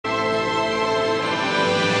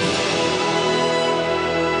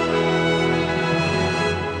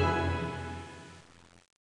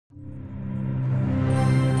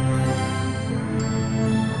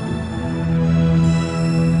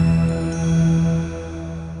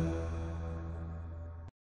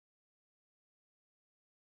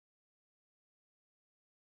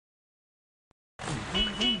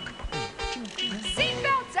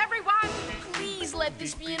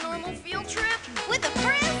this be a normal field trip? With a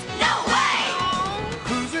Frizz? No way!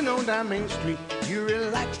 Cruising on down Main Street, you're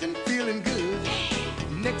relaxed and feeling good.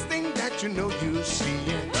 Next thing that you know, you're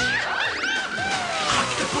seeing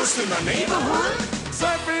octopus in the neighborhood,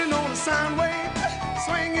 surfing on a sound wave,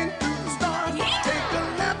 swinging through the stars. Take a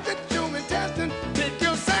left at human testing, take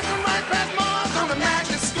your second right past Mars on the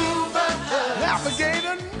magic scuba.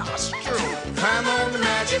 Alligator nostril, climb on the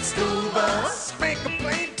magic scuba. Spank a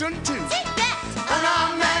plankton too. On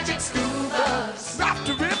our magic scuba, drop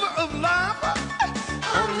the river of lava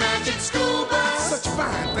on a magic scuba. Such a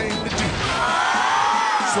fine thing to do.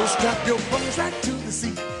 So strap your bones right to the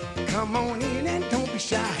seat. Come on in and don't be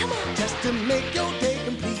shy. Just to make your day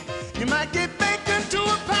complete. You might get baked into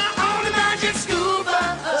a pie on the magic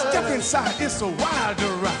scuba. Step inside, it's a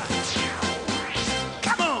wilder ride.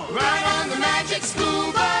 Come on, right on the magic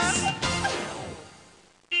scuba.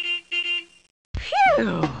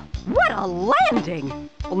 Phew! What a landing!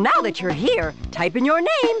 Well, now that you're here, type in your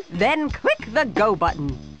name, then click the Go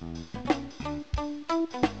button.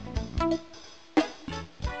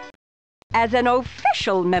 As an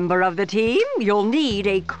official member of the team, you'll need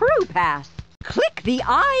a crew pass. Click the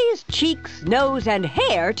eyes, cheeks, nose, and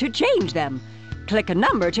hair to change them. Click a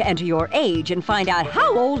number to enter your age and find out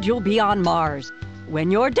how old you'll be on Mars.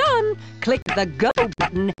 When you're done, click the Go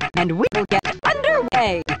button and we'll get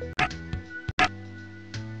underway.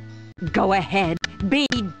 Go ahead, be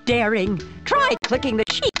daring. Try clicking the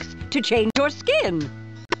cheeks to change your skin.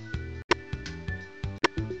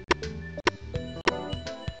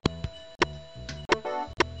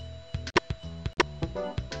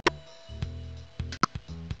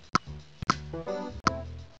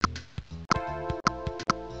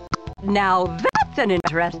 Now that's an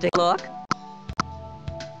interesting look.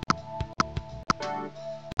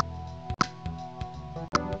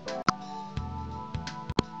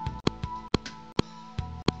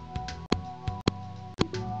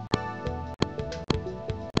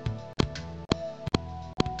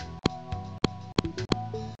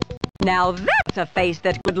 Now that's a face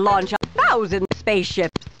that could launch 1,000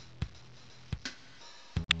 spaceships.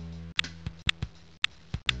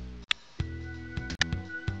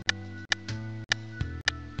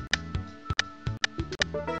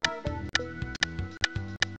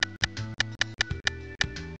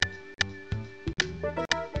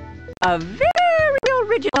 A very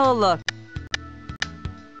original look.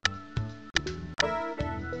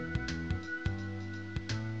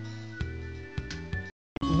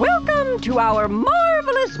 Welcome to our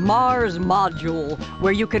marvelous Mars module,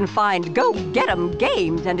 where you can find go-get-em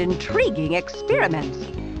games and intriguing experiments.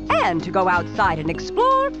 And to go outside and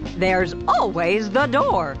explore, there's always the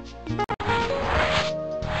door.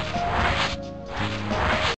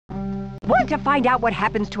 Want to find out what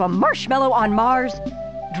happens to a marshmallow on Mars?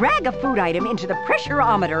 Drag a food item into the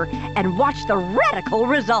pressureometer and watch the radical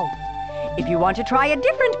results. If you want to try a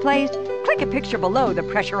different place, click a picture below the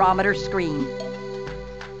pressureometer screen.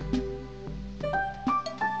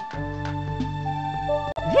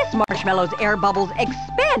 This marshmallow's air bubbles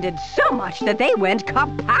expanded so much that they went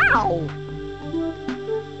kapow!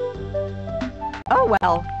 Oh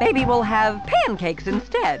well, maybe we'll have pancakes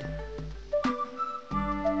instead.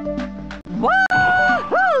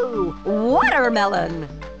 Woohoo! Watermelon!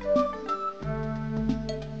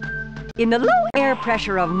 In the low air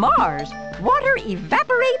pressure of Mars, water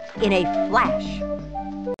evaporates in a flash.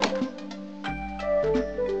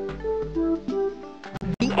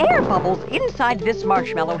 The air bubbles inside this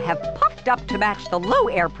marshmallow have puffed up to match the low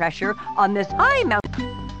air pressure on this high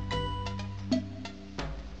mountain.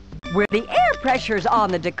 Where the air pressure's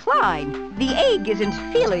on the decline, the egg isn't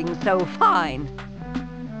feeling so fine.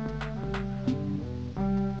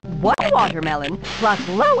 One watermelon plus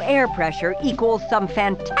low air pressure equals some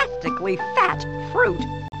fantastically fat fruit.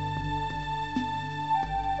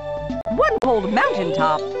 One cold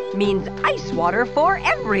mountaintop means ice water for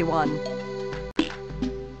everyone.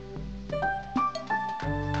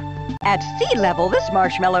 At sea level, this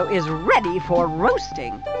marshmallow is ready for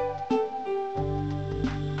roasting.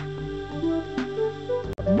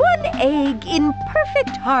 One egg in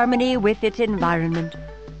perfect harmony with its environment.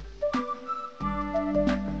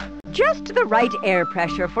 Just the right air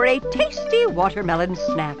pressure for a tasty watermelon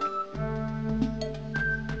snack.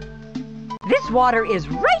 This water is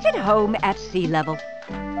right at home at sea level.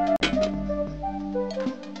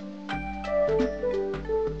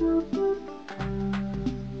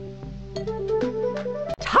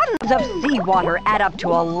 Tons of seawater add up to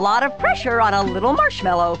a lot of pressure on a little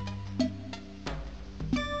marshmallow.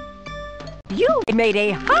 You made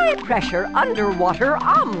a high-pressure underwater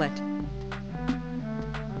omelet.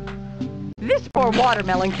 This poor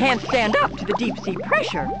watermelon can't stand up to the deep-sea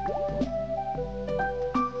pressure.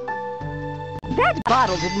 That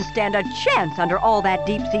bottle didn't stand a chance under all that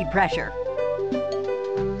deep-sea pressure.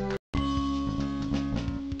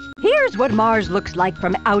 Here's what Mars looks like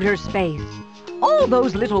from outer space. All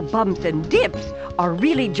those little bumps and dips are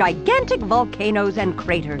really gigantic volcanoes and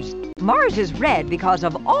craters. Mars is red because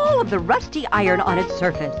of all of the rusty iron on its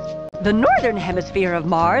surface. The northern hemisphere of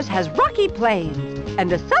Mars has rocky plains, and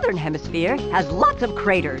the southern hemisphere has lots of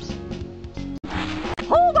craters.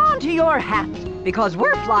 Hold on to your hats, because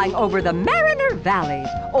we're flying over the Mariner Valleys,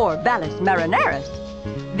 or Valles Marineris.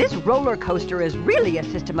 This roller coaster is really a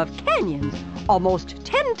system of canyons, almost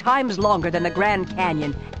 10 times longer than the Grand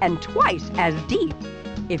Canyon and twice as deep.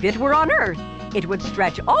 If it were on Earth, it would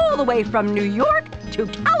stretch all the way from New York to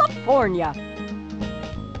California.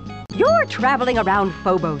 You're traveling around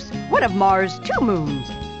Phobos, one of Mars' 2 moons.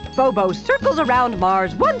 Phobos circles around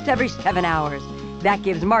Mars once every 7 hours. That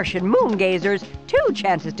gives Martian moon gazers 2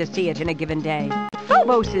 chances to see it in a given day.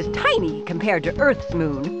 Phobos is tiny compared to Earth's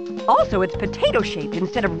moon. Also, it's potato-shaped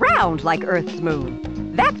instead of round like Earth's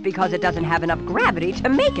moon. That's because it doesn't have enough gravity to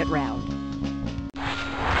make it round.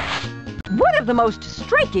 One of the most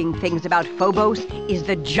striking things about Phobos is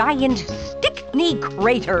the giant Stickney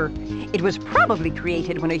crater. It was probably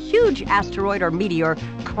created when a huge asteroid or meteor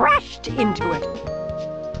crashed into it.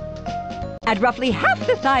 At roughly half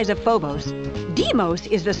the size of Phobos, Deimos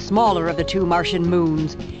is the smaller of the 2 Martian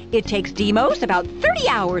moons. It takes Deimos about 30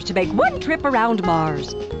 hours to make 1 trip around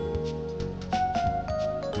Mars.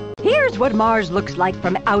 Here's what Mars looks like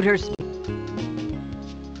from outer space.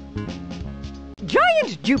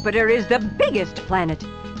 Giant Jupiter is the biggest planet.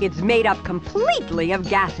 It's made up completely of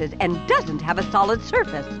gases and doesn't have a solid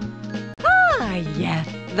surface. Ah, yes,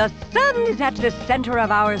 the sun is at the center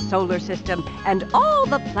of our solar system, and all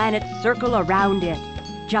the planets circle around it.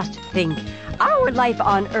 Just think, our life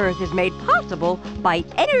on Earth is made possible by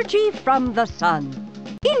energy from the sun.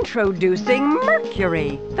 Introducing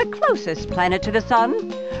Mercury, the closest planet to the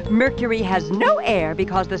sun. Mercury has no air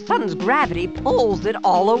because the sun's gravity pulls it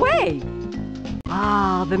all away.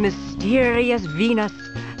 Ah, the mysterious Venus,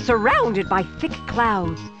 surrounded by thick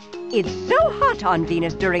clouds. It's so hot on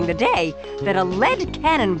Venus during the day that a lead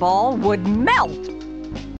cannonball would melt.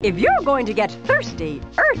 If you're going to get thirsty,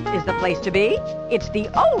 Earth is the place to be. It's the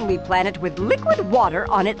only planet with liquid water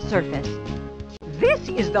on its surface. This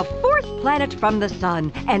is the 4th planet from the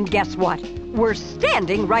sun, and guess what? We're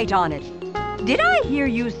standing right on it. Did I hear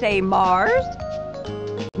you say Mars?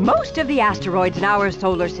 Most of the asteroids in our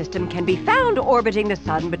solar system can be found orbiting the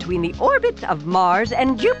sun between the orbits of Mars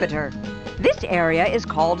and Jupiter. This area is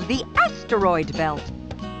called the asteroid belt.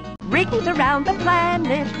 Rings around the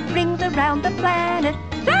planet, rings around the planet.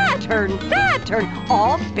 Saturn, Saturn,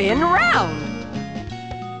 all spin round.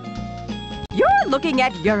 You're looking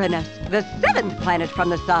at Uranus, the 7th planet from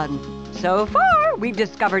the sun. So far, we've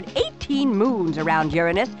discovered 18 moons around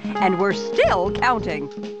Uranus, and we're still counting.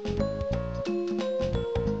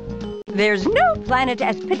 There's no planet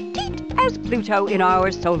as petite as Pluto in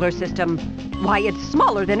our solar system. Why, it's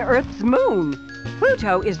smaller than Earth's moon.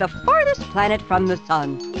 Pluto is the farthest planet from the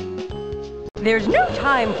sun. There's no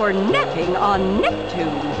time for napping on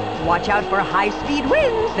Neptune. Watch out for high-speed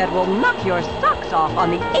winds that will knock your socks off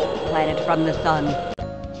on the 8th planet from the sun.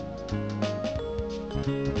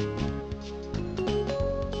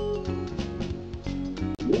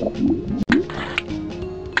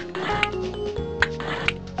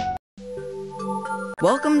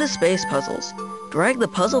 Welcome to Space Puzzles. Drag the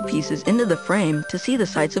puzzle pieces into the frame to see the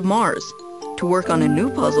sights of Mars. To work on a new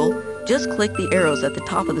puzzle, just click the arrows at the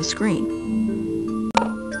top of the screen.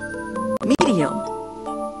 Medium.